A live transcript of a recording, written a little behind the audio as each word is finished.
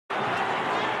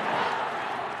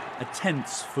a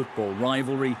tense football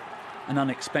rivalry, an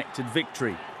unexpected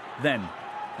victory, then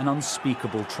an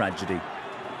unspeakable tragedy.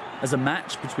 As a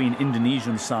match between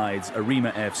Indonesian sides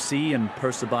Arema FC and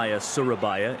Persebaya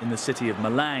Surabaya in the city of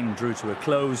Malang drew to a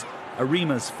close,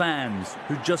 Arema's fans,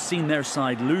 who'd just seen their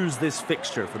side lose this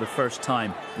fixture for the first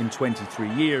time in 23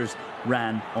 years,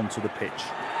 ran onto the pitch.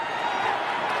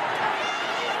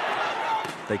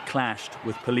 They clashed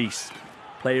with police.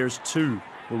 Players too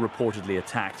were reportedly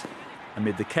attacked.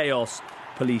 Amid the chaos,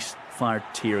 police fired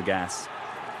tear gas.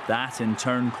 That in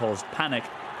turn caused panic,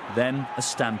 then a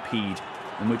stampede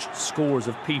in which scores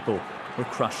of people were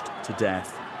crushed to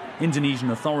death.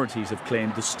 Indonesian authorities have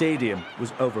claimed the stadium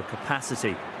was over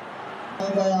capacity.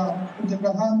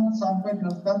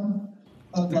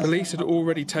 The police had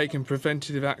already taken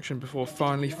preventative action before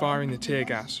finally firing the tear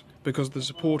gas because the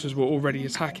supporters were already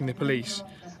attacking the police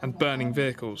and burning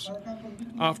vehicles.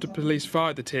 After police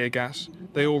fired the tear gas,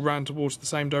 they all ran towards the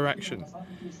same direction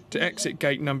to exit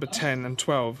gate number 10 and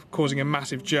 12, causing a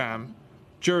massive jam.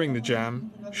 During the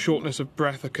jam, shortness of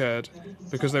breath occurred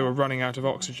because they were running out of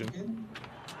oxygen.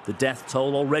 The death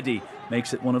toll already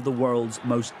makes it one of the world's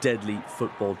most deadly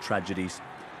football tragedies,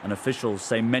 and officials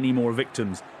say many more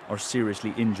victims are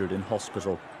seriously injured in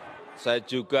hospital.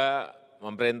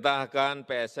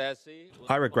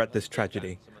 I regret this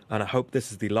tragedy, and I hope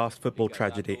this is the last football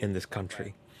tragedy in this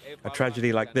country. A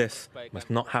tragedy like this must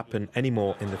not happen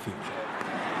anymore in the future.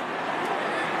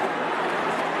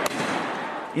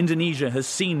 Indonesia has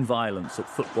seen violence at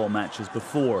football matches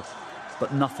before,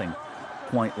 but nothing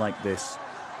quite like this.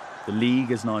 The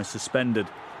league is now suspended.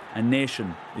 A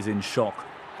nation is in shock,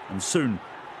 and soon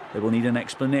they will need an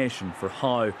explanation for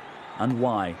how and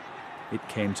why it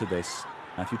came to this.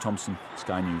 Matthew Thompson,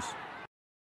 Sky News.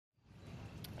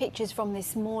 Pictures from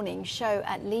this morning show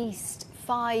at least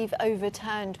 5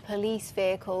 overturned police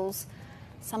vehicles.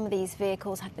 Some of these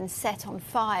vehicles have been set on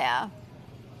fire.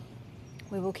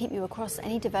 We will keep you across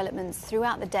any developments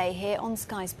throughout the day here on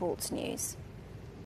Sky Sports News.